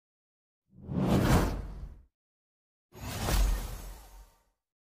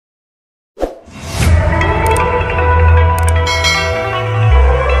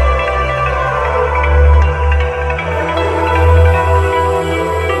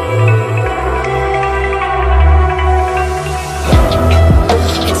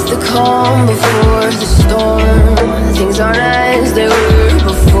calm before the storm. Things aren't as they were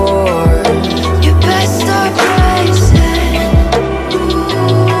before. You best start rising.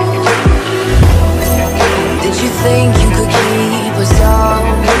 Did you think you could keep us out?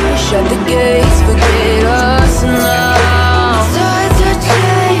 Shut the gates, forget us now. Tides are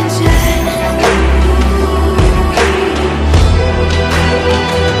changing.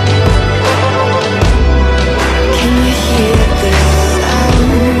 Can you hear the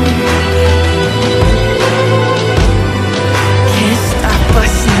sound? Can't stop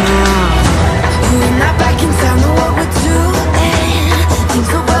us now. We're not back in town, know what we're doing. Things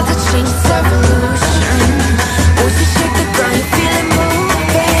are about to change, it's evolution. Voices shake the ground, you feel it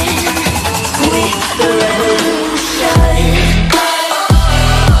moving. With the revolution.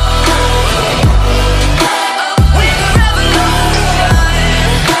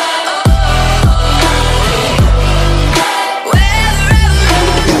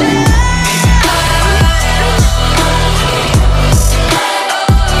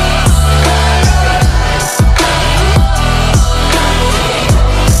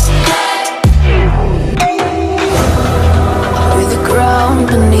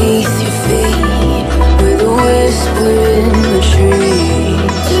 Beneath your feet, with a whisper in the tree.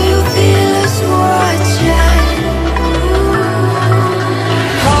 Do you feel us watching?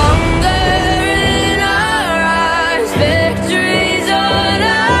 Hunger in our eyes, victories on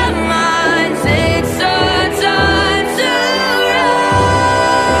our minds. It's our time to rise.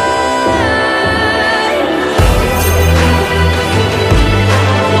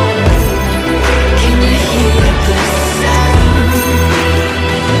 Can you hear the sound?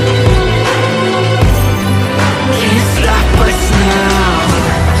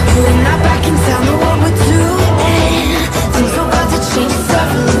 We're not back in town, know what we're doing. Things are about to change, it's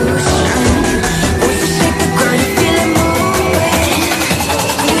evolution. Voices shake the ground, you feel it moving.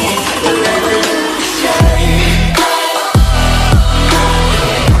 With the revolution.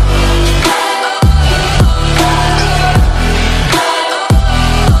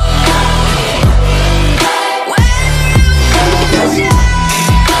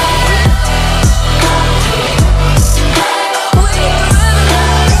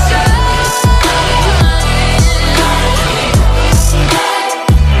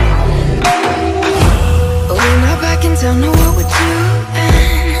 Don't know what we're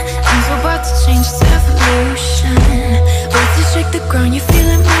doing. Things are about to change, it's evolution. Voices shake the ground, you feel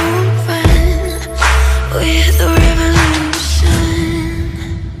it moving. With the revolution.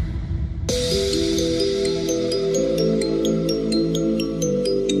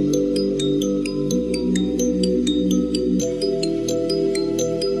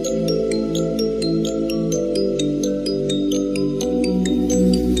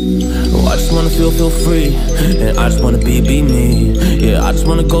 I just wanna feel free, and I just wanna be me. Yeah, I just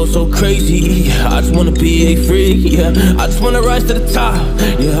wanna go so crazy. Yeah, I just wanna be a freak. Yeah, I just wanna rise to the top.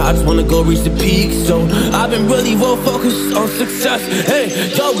 Yeah, I just wanna go reach the peak. So I've been really well focused on success. Hey,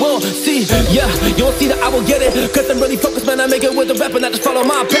 y'all will see. Yeah, you won't see that I will get it, cause I'm really focused, man. I make it with the rap and I just follow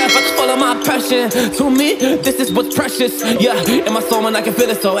my path. I just follow my passion. To me, this is what's precious. Yeah, in my soul, man, I can feel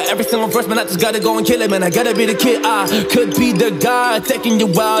it. So every single verse, man, I just gotta go and kill it, man. I gotta be the kid. I could be the guy taking you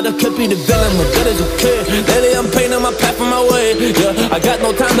wild. I could be the villain, but that is okay. Lately I'm painting my path on my way. Yeah, I got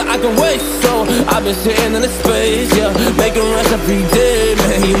no time that I can waste, so I've been sitting in the space. Yeah, making rest every day,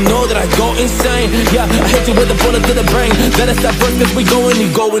 man. You know that I go insane. Yeah, I hit you with a bullet to the brain. Let us stop first, cause we going, you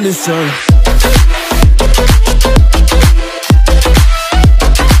going insane.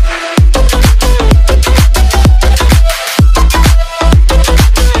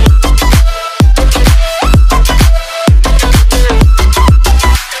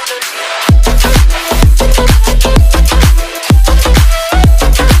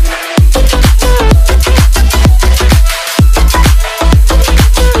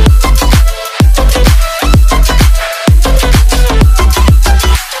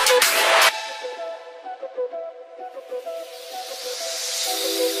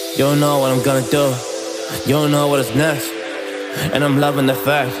 You don't know what I'm gonna do. You don't know what is next. And I'm loving the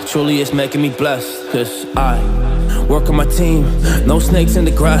fact, truly it's making me blessed. Cause I work on my team, no snakes in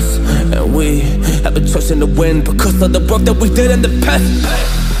the grass. And we have a trust in the wind because of the work that we did in the past.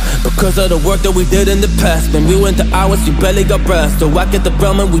 Because of the work that we did in the past. When we went to hours, you barely got rest. So I get the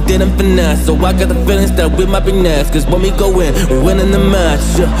realm and we didn't finesse. So I got the feelings that we might be next. Cause when we go in, we win in the match.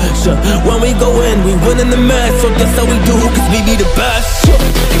 When we go in, we win in the match. So that's how we do, cause we be the best.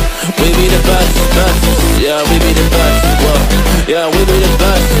 We be the best, best. Yeah, we be the best. Whoa. Yeah, we be the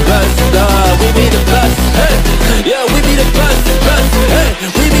best, best. We be the best. Hey, yeah, we be the best, best. Hey,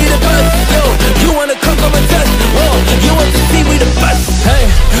 we be the best. Yo, you wanna come and test? Whoa, you want to see we the best? Hey,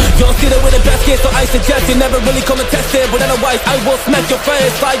 you don't see that we're the You never really come and test it, but otherwise I will smack your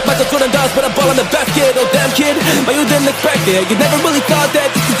face like Michael Jordan does with a ball in the basket. Oh damn kid, but you didn't expect it. You never really thought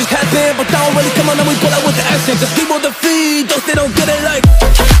that this could just happen, but now really come on and we pull out with the action. Just people defeat those they don't get it like.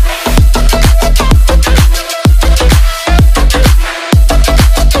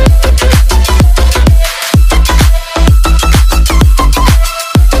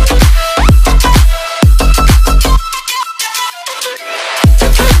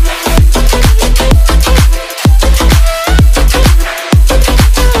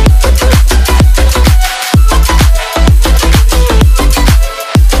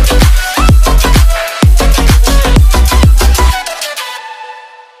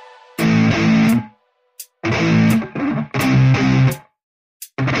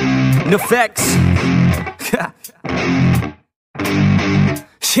 Effects.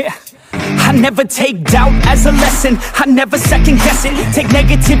 Yeah. I never take doubt as a lesson. I never second guess it. Take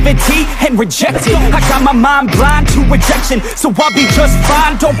negativity and reject it. I got my mind blind to rejection, so I'll be just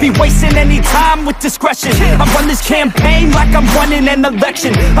fine. Don't be wasting any time with discretion. I run this campaign like I'm running an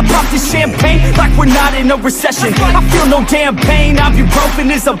election. I pop this champagne like we're not in a recession. I feel no damn pain. Ibuprofen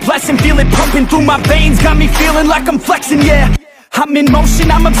is a blessing. Feel it pumping through my veins. Got me feeling like I'm flexing, yeah. I'm in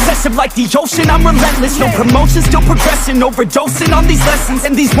motion, I'm obsessive like the ocean, I'm relentless. No promotion, still progressing, overdosing on these lessons.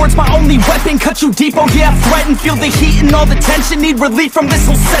 And these words my only weapon, cut you deep, oh yeah, I threaten. Feel the heat and all the tension, need relief from this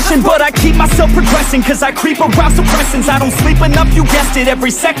whole session. But I keep myself progressing, cause I creep around suppressants. I don't sleep enough, you guessed it,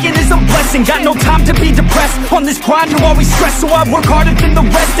 every second is a blessing. Got no time to be depressed, on this grind you always stress. So I work harder than the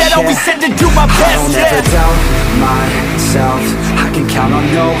rest, that always said to do my best. I don't ever doubt myself, I can count on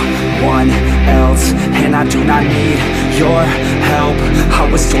no one else. And I do not need your help, I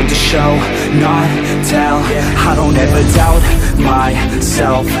was told to show, not tell. I don't ever doubt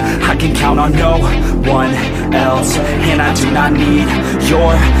myself, I can count on no one else. And I do not need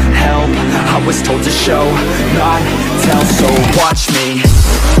your help, I was told to show, not tell. So watch me.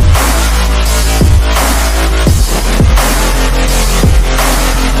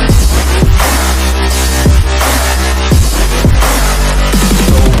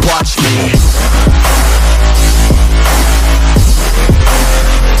 So watch me.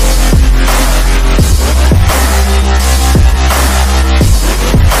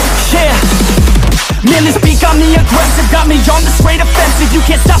 Man, this beat got me aggressive, got me on the straight offensive. You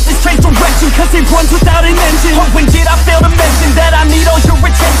can't stop this train direction, cause it runs without an engine. Oh, when did I fail to mention that I need all your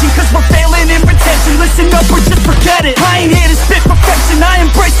attention? Cause we're failing in retention, listen up or just forget it. I ain't here to spit perfection, I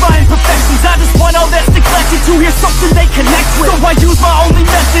embrace my imperfections. I just want all that's neglected to hear something they connect with. So I use my only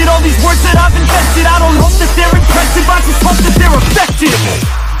method, all these words that I've invested. I don't hope that they're impressive, I just hope that they're effective.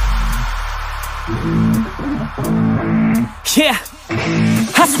 Yeah,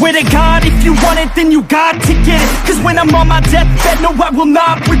 I swear to God, if you want it, then you got to get it. Cause when I'm on my deathbed, no, I will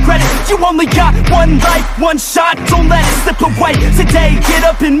not regret it. You only got one life, one shot, don't let it slip away. Today, get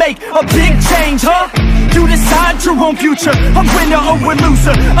up and make a big change, huh? You decide your own future, a winner or a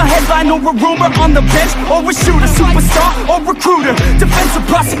loser, a headline or a rumor, on the bench or a shooter, superstar or recruiter, defensive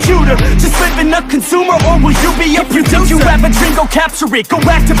prosecutor, just living a consumer, or will you be a producer? If you have a dream, go capture it, go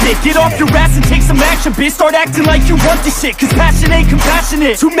activate, get off your ass and take some action, bitch. Start acting like you want this shit, cause passion ain't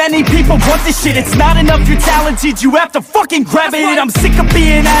compassionate. Too many people want this shit, it's not enough you're talented, you have to fucking grab it. I'm sick of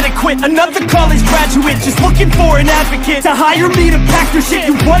being adequate, another college graduate, just looking for an advocate to hire me to pack your shit.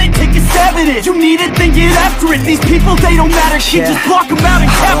 You want it, take a stab at it, you need it, then get after it. These people, they don't matter, shit, just block them out and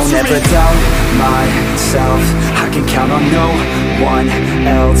capture it. I don't ever doubt myself, I can count on no one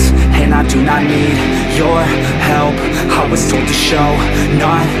else. And I do not need your help, I was told to show,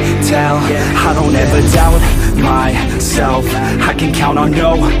 not tell. I don't ever doubt myself, I can count on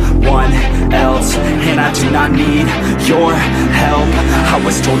no one else. And I do not need your help, I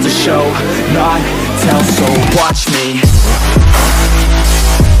was told to show, not tell. So watch me.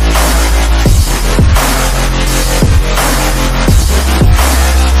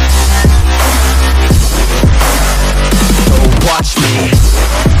 Watch me.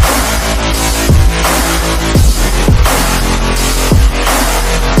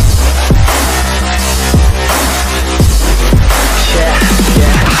 Yeah,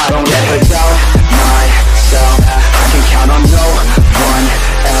 I don't ever doubt myself, I can count on no one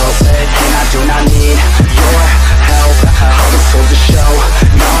else. And I do not need your help,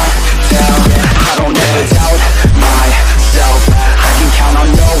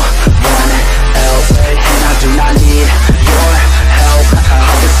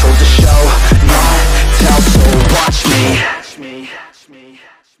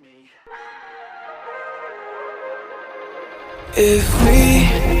 If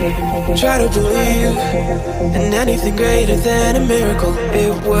we try to believe in anything greater than a miracle,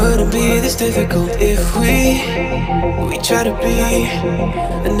 it wouldn't be this difficult. If we try to be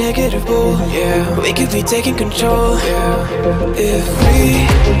a negative bull, yeah, we could be taking control, yeah. If we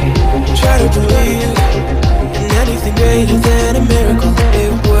try to believe in anything greater than a miracle,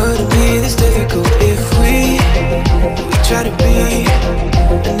 it wouldn't be this difficult. If we try to be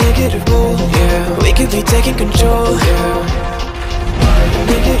a negative bull, yeah, we could be taking control, yeah.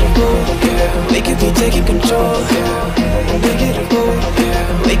 Negative bull, yeah, we could be taking control, yeah. Negative bull,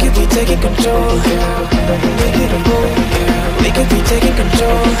 yeah, we could be taking control, yeah. Negative bull, yeah, we could be taking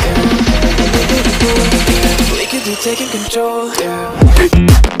control, yeah. Negative bull, yeah, we could be taking control,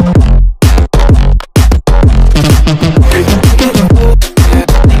 yeah.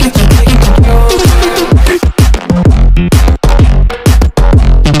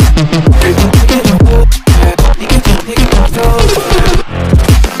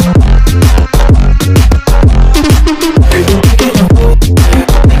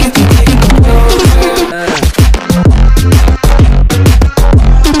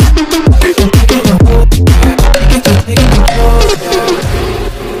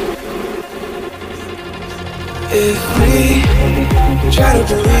 If we try to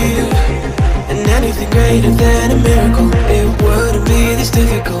believe in anything greater than a miracle, it wouldn't be this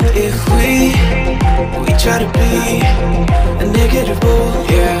difficult. If we try to be a negative bull,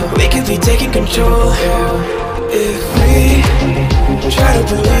 yeah, we could be taking control, yeah. If we try to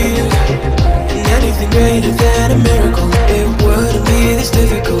believe in anything greater than a miracle, it wouldn't be this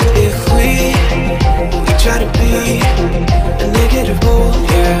difficult. If we try to be a negative bull,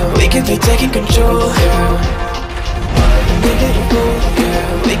 yeah, we could be taking control, yeah. Negative bull,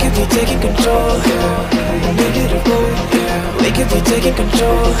 yeah, we could be taking control, yeah. Negative bull, yeah, we could be taking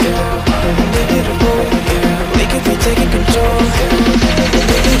control, yeah. Negative bull, yeah, we could be taking control, yeah.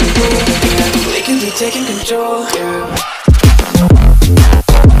 Negative bull, yeah, we could be taking control, yeah.